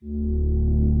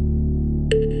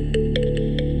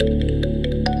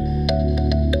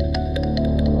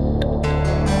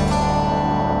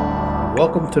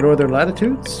welcome to Northern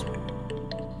Latitudes.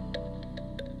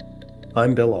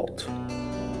 I'm Bill Alt.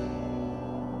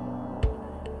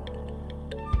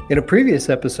 In a previous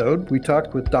episode, we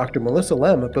talked with Dr. Melissa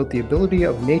Lem about the ability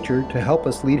of nature to help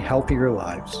us lead healthier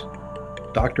lives.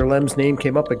 Dr. Lem's name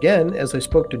came up again as I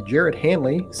spoke to Jared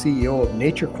Hanley, CEO of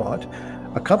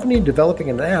NatureQuant, a company developing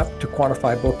an app to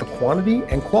quantify both the quantity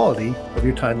and quality of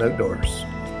your time outdoors.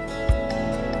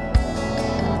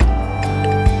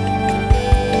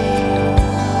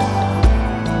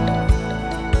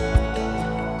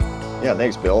 Yeah,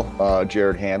 thanks, Bill.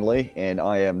 Jared Hanley, and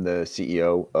I am the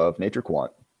CEO of NatureQuant.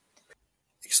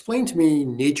 Explain to me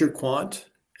NatureQuant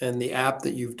and the app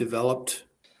that you've developed.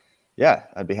 Yeah,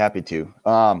 I'd be happy to.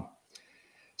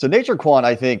 So NatureQuant,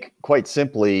 I think, quite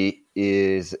simply,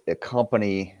 is a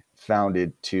company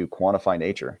founded to quantify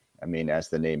nature. I mean, as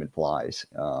the name implies,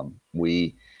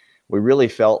 we really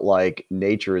felt like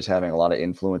nature is having a lot of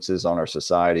influences on our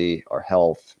society, our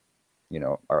health,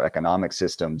 our economic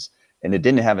systems. And it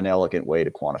didn't have an elegant way to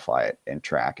quantify it and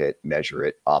track it, measure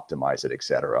it, optimize it, et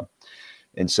cetera.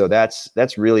 And so that's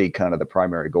really kind of the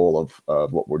primary goal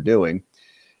of what we're doing.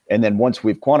 And then once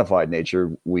we've quantified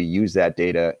nature, we use that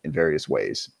data in various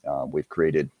ways. We've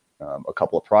created a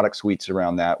couple of product suites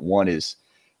around that. One is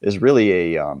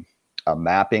really a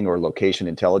mapping or location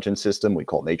intelligence system we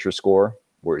call NatureScore,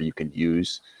 where you can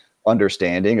use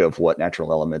understanding of what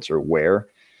natural elements are where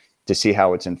to see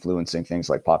how it's influencing things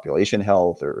like population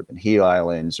health or urban heat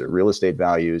islands or real estate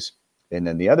values. And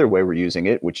then the other way we're using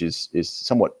it, which is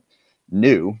somewhat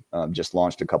new, just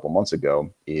launched a couple months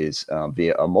ago, is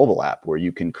via a mobile app where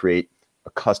you can create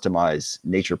a customized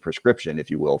nature prescription,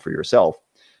 if you will, for yourself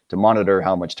to monitor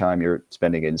how much time you're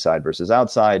spending inside versus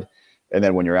outside. And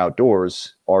then when you're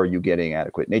outdoors, are you getting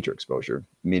adequate nature exposure?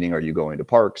 Meaning, are you going to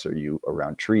parks? Are you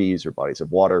around trees or bodies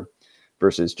of water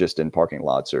versus just in parking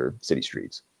lots or city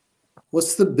streets?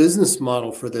 What's the business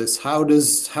model for this? How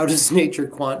does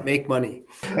NatureQuant make money?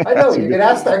 I know you can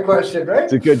ask that question, right?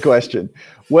 It's a good question.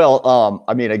 Well,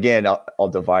 again, I'll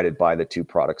divide it by the two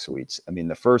product suites.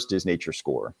 The first is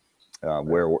NatureScore,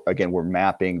 where we're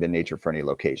mapping the nature-friendly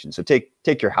location. So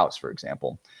take your house, for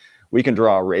example. We can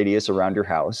draw a radius around your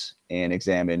house and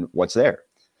examine what's there.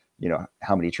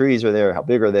 How many trees are there? How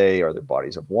big are they? Are there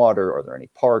bodies of water? Are there any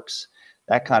parks?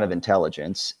 That kind of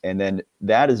intelligence. And then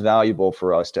that is valuable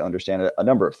for us to understand a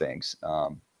number of things.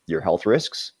 Your health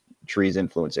risks. Trees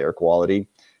influence air quality.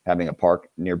 Having a park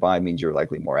nearby means you're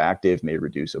likely more active, may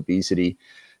reduce obesity.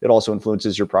 It also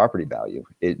influences your property value.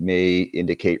 It may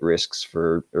indicate risks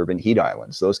for urban heat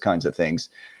islands, those kinds of things.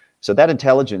 So that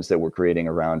intelligence that we're creating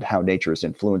around how nature is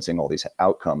influencing all these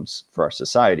outcomes for our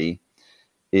society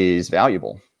is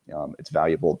valuable. It's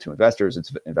valuable to investors.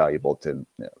 It's valuable to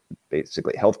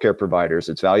basically healthcare providers.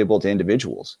 It's valuable to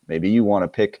individuals. Maybe you want to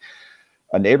pick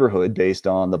a neighborhood based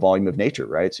on the volume of nature,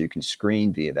 right? So you can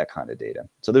screen via that kind of data.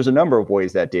 So there's a number of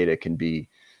ways that data can be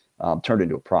turned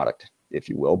into a product, if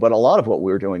you will. But a lot of what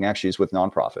we're doing actually is with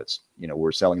nonprofits.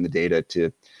 We're selling the data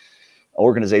to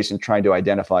organizations trying to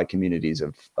identify communities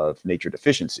of nature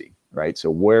deficiency, right? So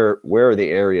where are the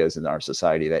areas in our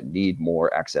society that need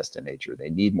more access to nature? They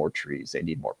need more trees, they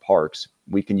need more parks.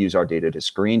 We can use our data to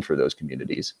screen for those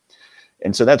communities.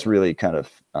 And so that's really kind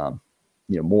of,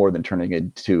 more than turning it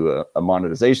into a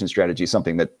monetization strategy,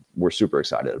 something that we're super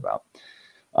excited about.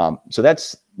 So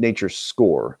that's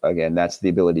NatureScore. Again, that's the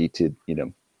ability to,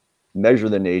 measure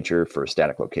the nature for a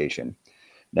static location.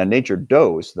 Now,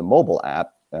 NatureDose, the mobile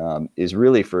app, is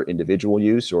really for individual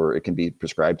use, or it can be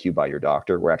prescribed to you by your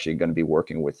doctor. We're actually going to be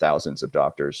working with thousands of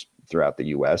doctors throughout the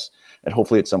US and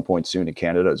hopefully at some point soon in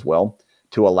Canada as well,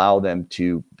 to allow them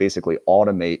to basically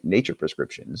automate nature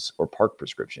prescriptions or park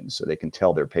prescriptions so they can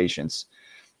tell their patients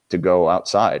to go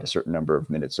outside a certain number of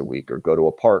minutes a week or go to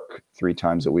a park 3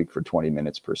 times a week for 20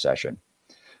 minutes per session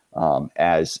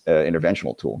as an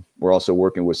interventional tool. We're also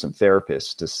working with some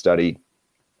therapists to study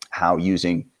how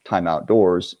using time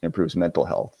outdoors improves mental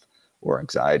health or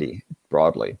anxiety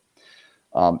broadly.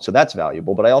 So that's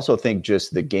valuable. But I also think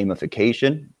just the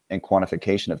gamification and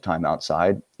quantification of time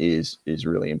outside is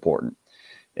really important.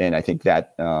 And I think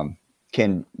that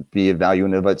can be a value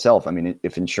in and of itself.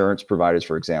 If insurance providers,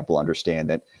 for example, understand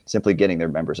that simply getting their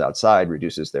members outside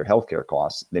reduces their healthcare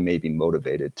costs, they may be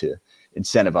motivated to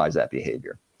incentivize that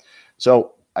behavior.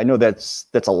 So I know that's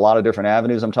a lot of different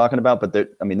avenues I'm talking about, but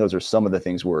those are some of the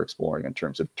things we're exploring in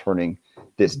terms of turning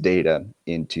this data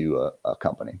into a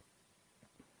company.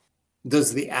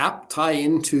 Does the app tie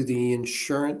into the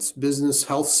insurance business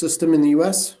health system in the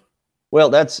US? Well,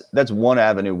 that's one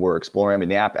avenue we're exploring.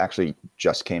 The app actually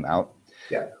just came out.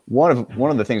 Yeah. One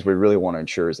of the things we really want to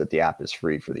ensure is that the app is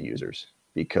free for the users.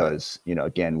 because,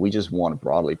 again, we just want to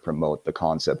broadly promote the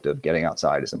concept of getting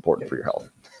outside is important for your health,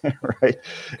 right?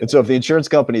 And so if the insurance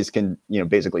companies can,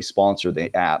 basically sponsor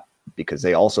the app because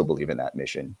they also believe in that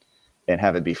mission and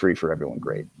have it be free for everyone,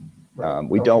 great.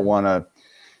 We don't want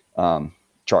to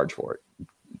charge for it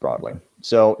broadly.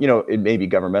 So, it may be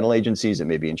governmental agencies, it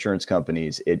may be insurance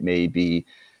companies, it may be,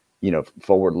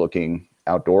 forward-looking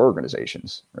outdoor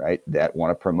organizations, right, that want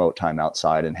to promote time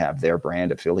outside and have their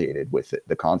brand affiliated with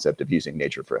the concept of using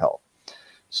nature for health.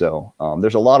 So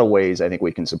there's a lot of ways I think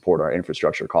we can support our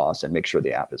infrastructure costs and make sure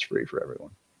the app is free for everyone.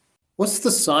 What's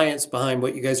the science behind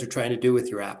what you guys are trying to do with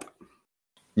your app?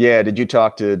 Yeah. Did you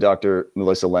talk to Dr.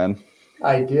 Melissa Lem?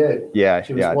 I did. Yeah.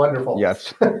 She was wonderful.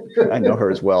 Yes. I know her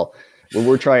as well. Well,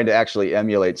 we're trying to actually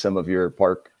emulate some of your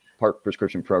park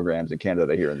prescription programs in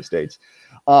Canada here in the States.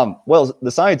 Well,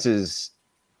 the science is,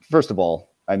 first of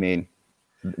all, I mean,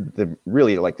 the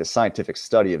scientific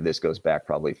study of this goes back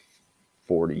probably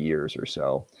 40 years or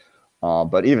so.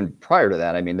 But even prior to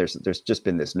that, I mean, there's just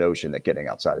been this notion that getting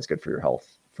outside is good for your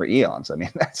health for eons. I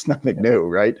mean, that's nothing new,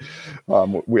 right?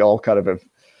 We all kind of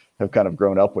have kind of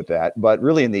grown up with that. But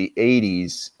really in the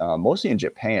 80s, mostly in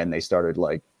Japan, they started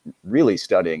really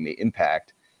studying the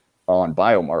impact on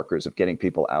biomarkers of getting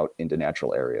people out into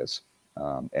natural areas.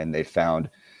 And they found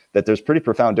that there's pretty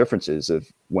profound differences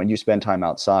of when you spend time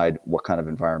outside, what kind of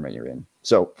environment you're in.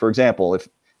 So for example,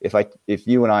 if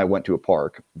you and I went to a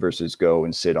park versus go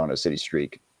and sit on a city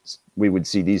street, we would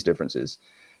see these differences.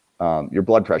 Your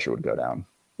blood pressure would go down.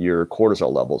 Your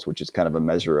cortisol levels, which is kind of a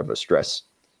measure of a stress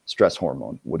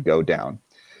hormone, would go down.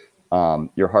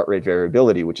 Your heart rate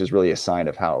variability, which is really a sign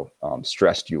of how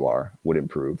stressed you are, would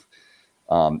improve.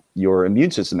 Your immune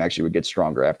system actually would get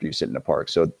stronger after you sit in a park.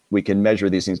 So we can measure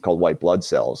these things called white blood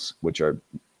cells, which are,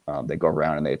 they go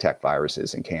around and they attack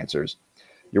viruses and cancers.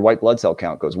 Your white blood cell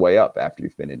count goes way up after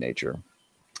you've been in nature.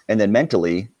 And then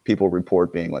mentally, people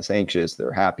report being less anxious,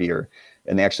 they're happier,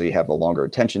 and they actually have a longer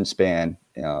attention span.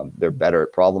 They're better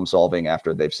at problem solving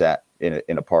after they've sat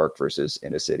in a park versus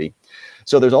in a city.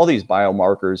 So there's all these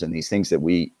biomarkers and these things that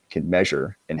we can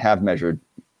measure and have measured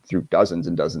through dozens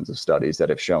and dozens of studies that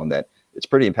have shown that it's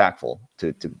pretty impactful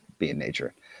to be in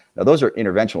nature. Now, those are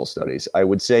interventional studies. I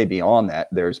would say beyond that,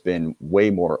 there's been way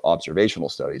more observational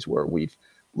studies where we've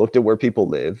looked at where people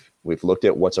live. We've looked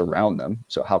at what's around them.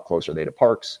 So how close are they to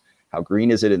parks? How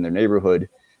green is it in their neighborhood?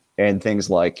 And things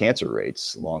like cancer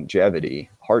rates, longevity,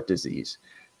 heart disease.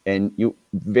 And you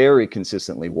very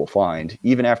consistently will find,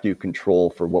 even after you control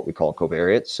for what we call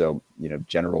covariates, so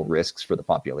general risks for the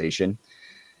population,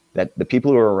 that the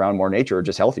people who are around more nature are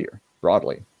just healthier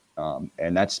broadly.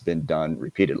 And that's been done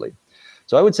repeatedly.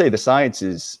 So I would say the science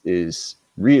is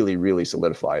really, really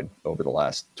solidified over the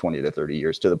last 20 to 30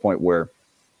 years to the point where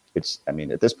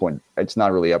at this point, it's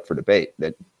not really up for debate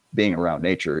that being around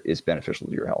nature is beneficial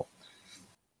to your health.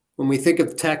 When we think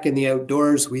of tech in the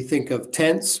outdoors, we think of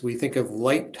tents, we think of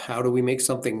light. How do we make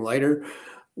something lighter?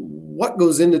 What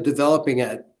goes into developing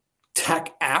a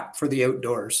tech app for the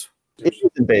outdoors? It's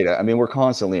in beta. I mean, we're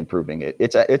constantly improving it.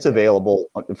 It's available.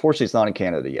 Unfortunately, it's not in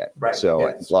Canada yet. Right. So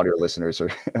yes. A lot of your listeners are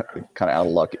kind of out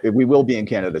of luck. We will be in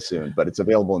Canada soon, but it's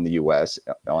available in the US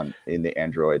in the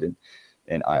Android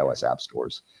and iOS app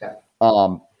stores. Yeah.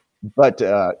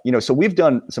 So we've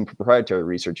done some proprietary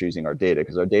research using our data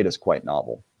because our data is quite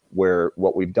novel, where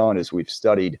what we've done is we've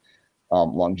studied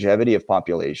longevity of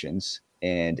populations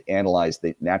and analyzed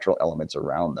the natural elements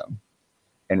around them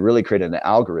and really created an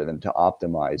algorithm to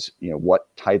optimize,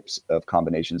 what types of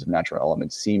combinations of natural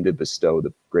elements seem to bestow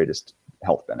the greatest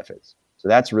health benefits. So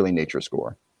that's really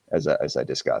NatureScore, as I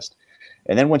discussed.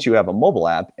 And then once you have a mobile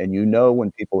app and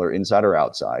when people are inside or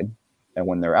outside, and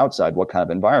when they're outside, what kind of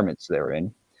environments they're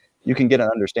in, you can get an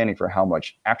understanding for how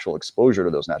much actual exposure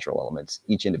to those natural elements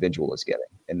each individual is getting.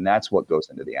 And that's what goes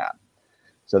into the app.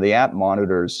 So the app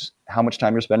monitors how much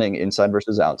time you're spending inside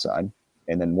versus outside.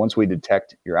 And then once we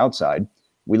detect you're outside,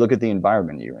 we look at the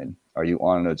environment you're in. Are you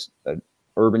on an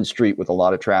urban street with a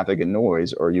lot of traffic and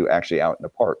noise, or are you actually out in a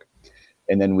park?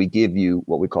 And then we give you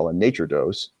what we call a nature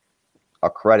dose, a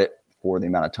credit for the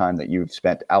amount of time that you've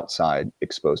spent outside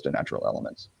exposed to natural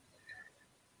elements.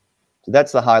 So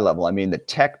that's the high level. I mean, the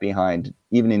tech behind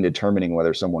even in determining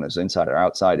whether someone is inside or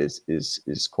outside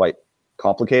is quite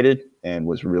complicated and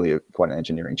was really quite an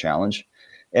engineering challenge.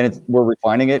 And we're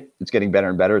refining it. It's getting better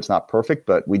and better. It's not perfect,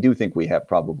 but we do think we have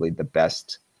probably the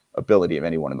best ability of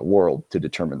anyone in the world to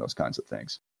determine those kinds of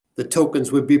things. The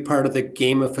tokens would be part of the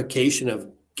gamification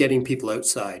of getting people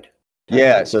outside.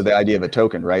 Yeah. So the idea of a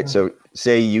token, right? So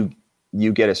say you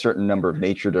get a certain number of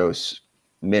nature dose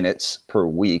minutes per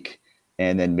week,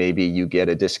 and then maybe you get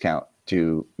a discount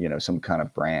to, some kind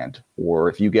of brand. Or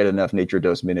if you get enough Nature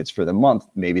Dose minutes for the month,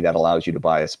 maybe that allows you to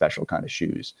buy a special kind of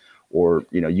shoes. Or,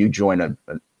 you join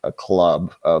a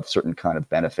club of certain kind of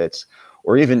benefits,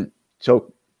 or even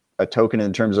a token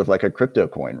in terms of like a crypto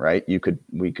coin, right?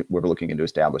 We're looking into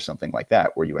establish something like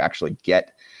that, where you actually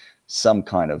get some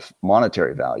kind of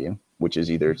monetary value, which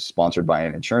is either sponsored by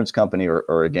an insurance company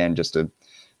or again,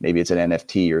 maybe it's an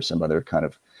NFT or some other kind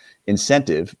of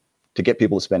incentive to get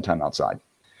people to spend time outside.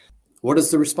 What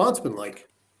has the response been like?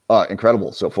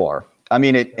 Incredible so far. I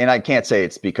mean, and I can't say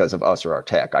it's because of us or our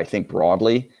tech. I think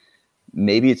broadly,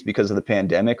 maybe it's because of the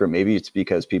pandemic, or maybe it's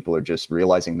because people are just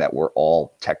realizing that we're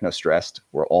all techno-stressed.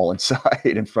 We're all inside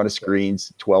in front of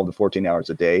screens 12 to 14 hours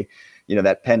a day.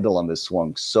 That pendulum has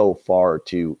swung so far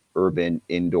to urban,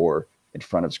 indoor, in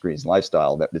front of screens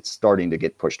lifestyle that it's starting to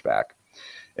get pushed back.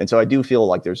 And so I do feel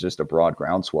like there's just a broad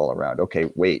groundswell around, okay,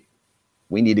 wait,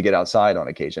 we need to get outside on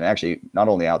occasion. Actually, not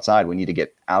only outside, we need to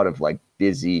get out of like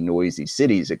busy, noisy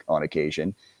cities on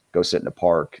occasion, go sit in a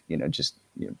park,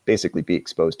 basically be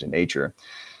exposed to nature.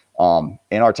 And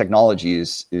our technology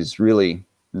is really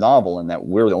novel in that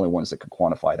we're the only ones that can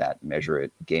quantify that, measure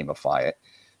it, gamify it,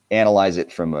 analyze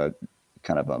it from a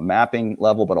kind of a mapping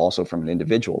level, but also from an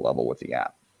individual level with the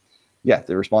app. Yeah,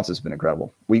 the response has been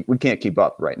incredible. We can't keep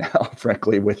up right now,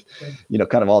 frankly, with,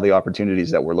 kind of all the opportunities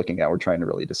that we're looking at. We're trying to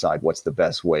really decide what's the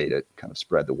best way to kind of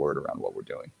spread the word around what we're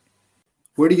doing.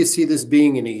 Where do you see this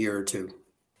being in a year or two?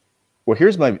 Well,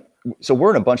 so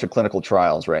we're in a bunch of clinical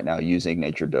trials right now using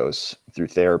Nature Dose through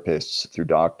therapists, through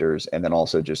doctors, and then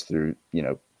also just through,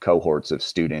 cohorts of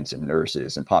students and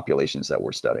nurses and populations that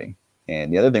we're studying.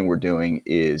 And the other thing we're doing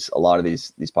is a lot of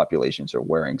these populations are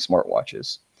wearing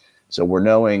smartwatches. So we're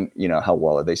knowing, how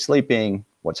well are they sleeping,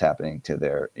 what's happening to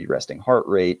their resting heart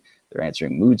rate, they're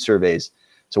answering mood surveys.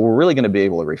 So we're really going to be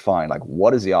able to refine, like,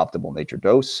 what is the optimal Nature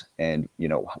Dose, and,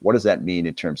 what does that mean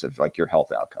in terms of like your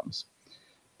health outcomes?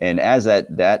 And as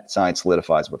that science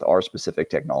solidifies with our specific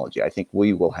technology, I think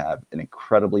we will have an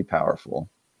incredibly powerful,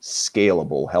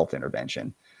 scalable health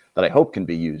intervention that I hope can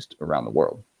be used around the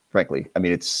world. Frankly, I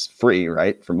mean, it's free,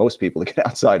 right? For most people to get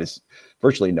outside is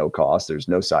virtually no cost. There's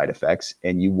no side effects,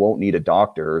 and you won't need a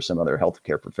doctor or some other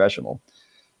healthcare professional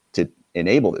to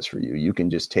enable this for you. You can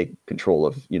just take control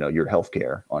of, your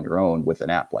healthcare on your own with an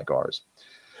app like ours.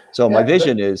 So my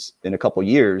vision is in a couple of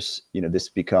years, this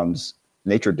becomes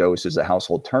Nature Dose is a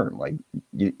household term. Like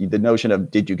the notion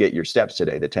of, did you get your steps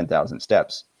today? The 10,000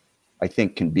 steps, I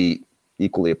think, can be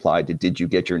equally applied to, did you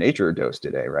get your Nature Dose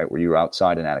today, right? Were you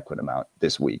outside an adequate amount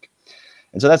this week?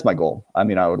 And so that's my goal. I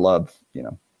mean, I would love,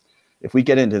 if we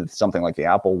get into something like the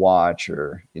Apple Watch,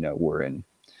 or, we're in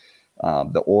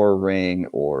the Oura Ring,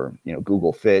 or,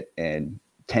 Google Fit, and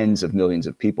tens of millions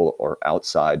of people are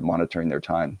outside monitoring their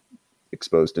time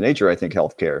exposed to nature, I think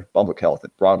healthcare, public health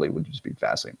broadly, would just be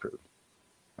vastly improved.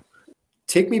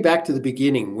 Take me back to the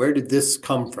beginning. Where did this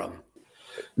come from?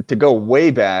 To go way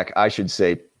back, I should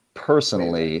say,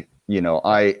 personally,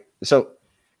 so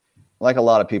like a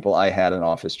lot of people, I had an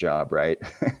office job, right?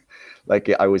 Like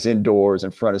I was indoors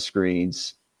in front of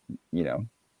screens,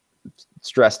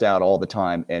 stressed out all the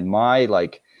time. And my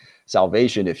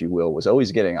salvation, if you will, was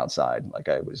always getting outside. Like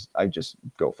I just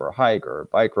go for a hike or a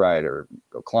bike ride or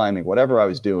go climbing, whatever I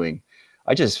was doing.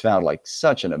 I just found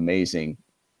such an amazing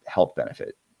health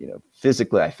benefit.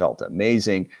 Physically, I felt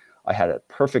amazing. I had a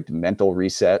perfect mental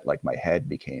reset. Like my head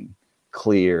became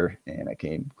clear and I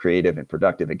became creative and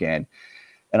productive again.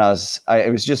 And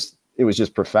it was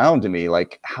just profound to me,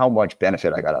 like how much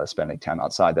benefit I got out of spending time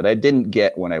outside that I didn't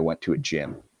get when I went to a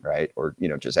gym, right? Or,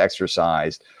 just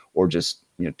exercised, or just,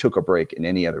 took a break in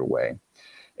any other way.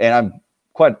 And I'm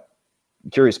quite a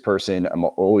curious person. I'm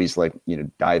always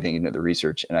diving into the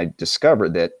research, and I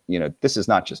discovered that, this is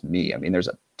not just me. I mean, there's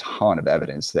a ton of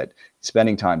evidence that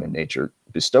spending time in nature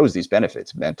bestows these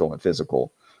benefits, mental and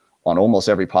physical, on almost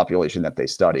every population that they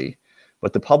study,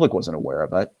 but the public wasn't aware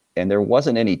of it. And there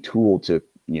wasn't any tool to,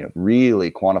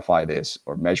 really quantify this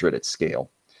or measure it at scale.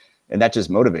 And that just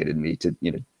motivated me to,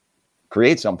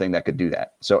 create something that could do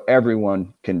that. So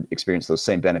everyone can experience those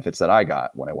same benefits that I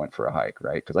got when I went for a hike,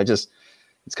 right? Because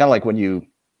it's kind of like when you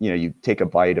take a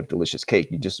bite of delicious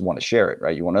cake, you just want to share it,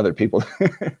 right? You want other people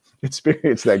to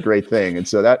experience that great thing. And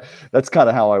so that's kind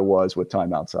of how I was with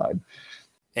time outside.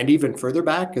 And even further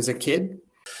back as a kid?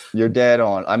 You're dead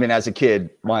on. I mean, as a kid,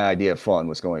 my idea of fun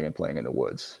was going and playing in the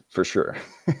woods, for sure.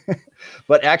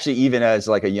 But actually, even as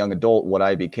a young adult, what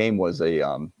I became was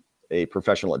a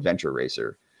professional adventure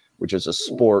racer, which is a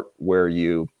sport where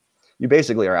you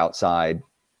basically are outside,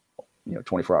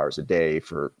 24 hours a day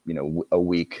for, a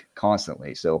week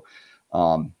constantly. So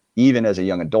even as a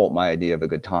young adult, my idea of a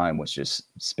good time was just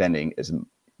spending as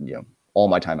all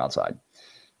my time outside,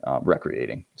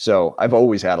 recreating. So I've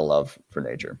always had a love for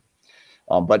nature,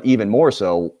 but even more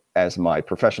so as my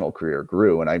professional career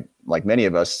grew, and I, like many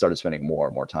of us, started spending more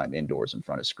and more time indoors in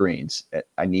front of screens.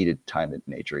 I needed time in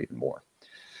nature even more.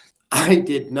 I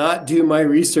did not do my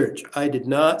research. I did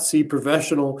not see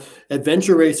professional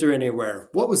adventure racer anywhere.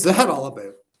 What was that all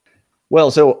about? Well,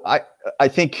 so I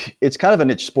think it's kind of a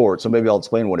niche sport, so maybe I'll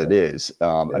explain what it is.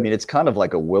 I mean, it's kind of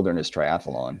like a wilderness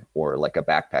triathlon or like a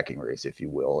backpacking race, if you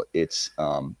will. It's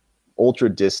ultra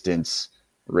distance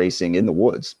racing in the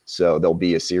woods. So there'll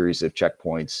be a series of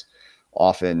checkpoints,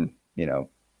 often,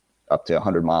 up to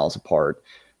 100 miles apart.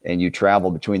 And you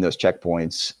travel between those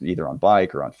checkpoints either on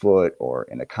bike or on foot or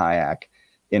in a kayak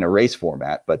in a race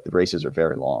format, but the races are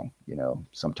very long,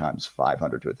 sometimes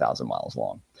 500 to 1,000 miles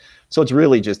long. So it's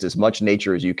really just as much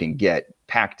nature as you can get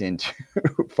packed into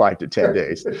 5 to 10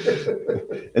 days.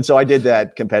 And so I did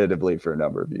that competitively for a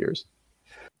number of years.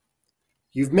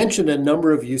 You've mentioned a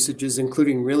number of usages,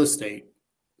 including real estate.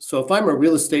 So if I'm a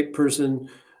real estate person,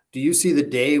 do you see the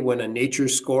day when a nature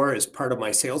score is part of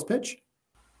my sales pitch?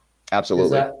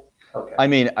 Absolutely. Okay. I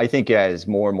mean, I think as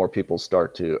more and more people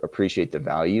start to appreciate the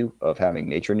value of having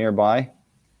nature nearby,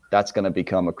 that's going to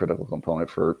become a critical component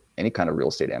for any kind of real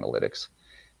estate analytics.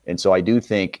 And so I do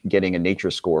think getting a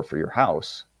nature score for your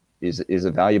house is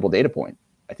a valuable data point.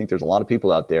 I think there's a lot of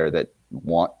people out there that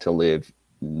want to live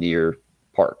near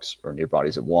parks or near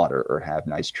bodies of water or have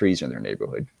nice trees in their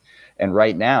neighborhood. And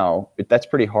right now, that's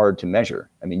pretty hard to measure.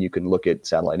 I mean, you can look at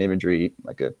satellite imagery,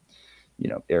 like a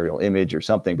aerial image or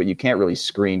something, but you can't really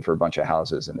screen for a bunch of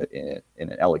houses in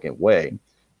an elegant way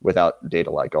without data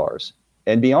like ours.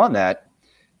 And beyond that,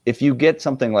 if you get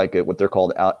something like what they're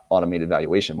called automated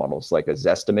valuation models, like a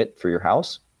Zestimate for your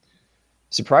house,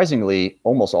 surprisingly,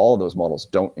 almost all of those models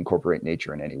don't incorporate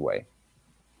nature in any way.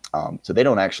 So they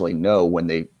don't actually know when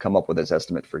they come up with this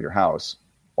estimate for your house,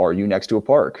 are you next to a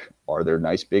park? Are there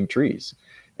nice big trees?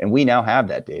 And we now have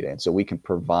that data. And so we can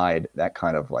provide that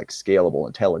kind of like scalable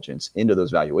intelligence into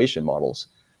those valuation models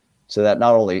so that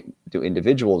not only do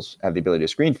individuals have the ability to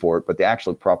screen for it, but the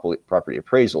actual property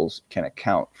appraisals can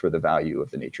account for the value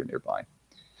of the nature nearby.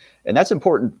 And that's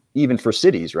important even for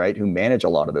cities, right, who manage a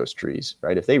lot of those trees,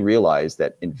 right? If they realize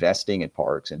that investing in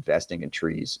parks, investing in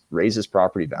trees raises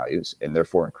property values and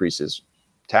therefore increases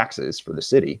taxes for the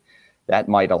city, that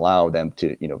might allow them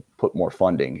to, put more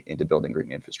funding into building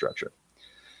green infrastructure.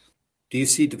 Do you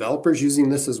see developers using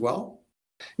this as well?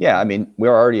 Yeah, I mean, we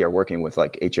already are working with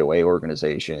like HOA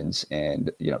organizations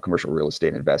and commercial real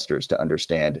estate investors to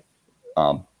understand,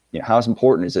 how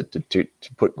important is it to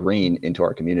put green into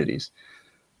our communities.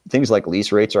 Things like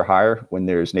lease rates are higher when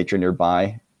there's nature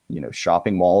nearby.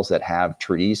 Shopping malls that have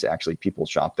trees, actually people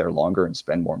shop there longer and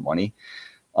spend more money.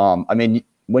 I mean,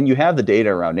 when you have the data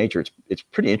around nature, it's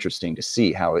pretty interesting to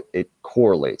see how it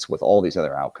correlates with all these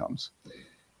other outcomes.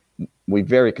 We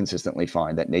very consistently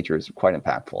find that nature is quite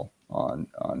impactful on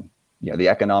the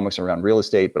economics around real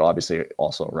estate, but obviously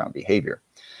also around behavior.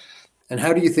 And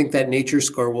how do you think that nature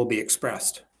score will be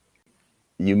expressed?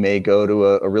 You may go to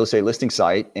a real estate listing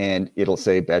site and it'll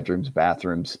say bedrooms,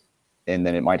 bathrooms, and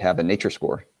then it might have a nature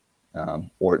score.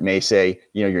 Or it may say,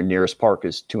 your nearest park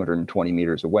is 220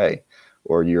 meters away,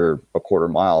 or you're a quarter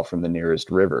mile from the nearest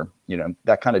river.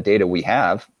 That kind of data we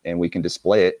have, and we can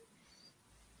display it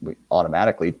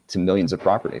automatically to millions of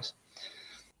properties.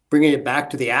 Bringing it back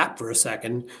to the app for a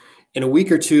second, in a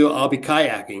week or two, I'll be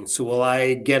kayaking. So will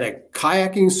I get a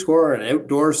kayaking score, an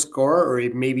outdoor score, or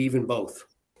maybe even both?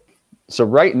 So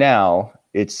right now,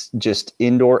 it's just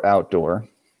indoor, outdoor.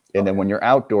 And then when you're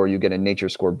outdoor, you get a nature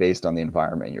score based on the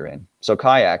environment you're in. So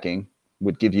kayaking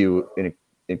would give you an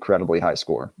incredibly high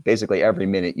score. Basically, every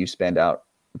minute you spend out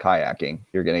kayaking,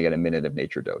 you're going to get a minute of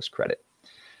nature dose credit.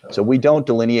 So we don't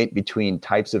delineate between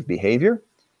types of behavior.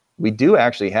 We do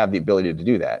actually have the ability to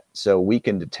do that. So we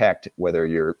can detect whether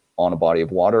you're on a body of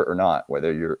water or not,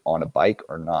 whether you're on a bike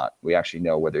or not. We actually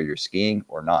know whether you're skiing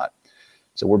or not.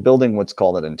 So we're building what's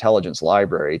called an intelligence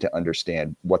library to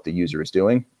understand what the user is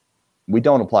doing. We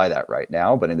don't apply that right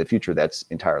now, but in the future, that's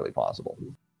entirely possible.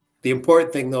 The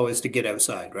important thing, though, is to get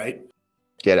outside, right?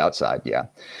 Get outside, yeah.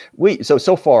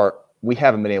 So far, we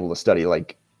haven't been able to study,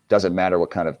 doesn't matter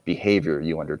what kind of behavior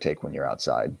you undertake when you're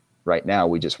outside. Right now,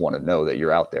 we just want to know that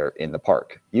you're out there in the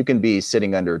park. You can be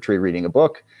sitting under a tree reading a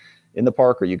book in the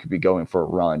park, or you could be going for a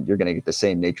run. You're going to get the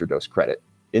same nature dose credit.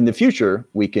 In the future,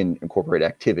 we can incorporate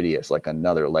activity as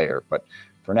another layer. But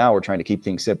for now, we're trying to keep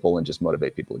things simple and just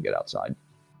motivate people to get outside.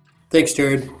 Thanks,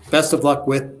 Jared. Best of luck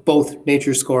with both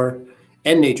Nature Score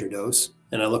and Nature Dose.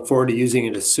 And I look forward to using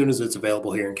it as soon as it's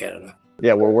available here in Canada.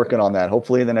 Yeah, we're working on that,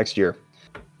 hopefully in the next year.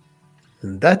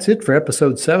 And that's it for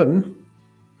episode 7.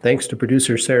 Thanks to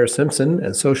producer Sarah Simpson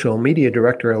and social media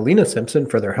director Alina Simpson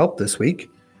for their help this week.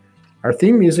 Our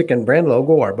theme music and brand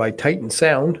logo are by Titan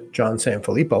Sound, John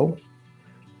Sanfilippo.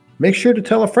 Make sure to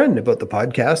tell a friend about the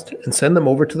podcast and send them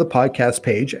over to the podcast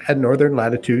page at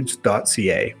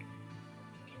northernlatitudes.ca.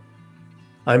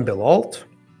 I'm Bill Alt.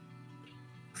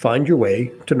 Find your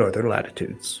way to Northern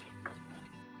Latitudes.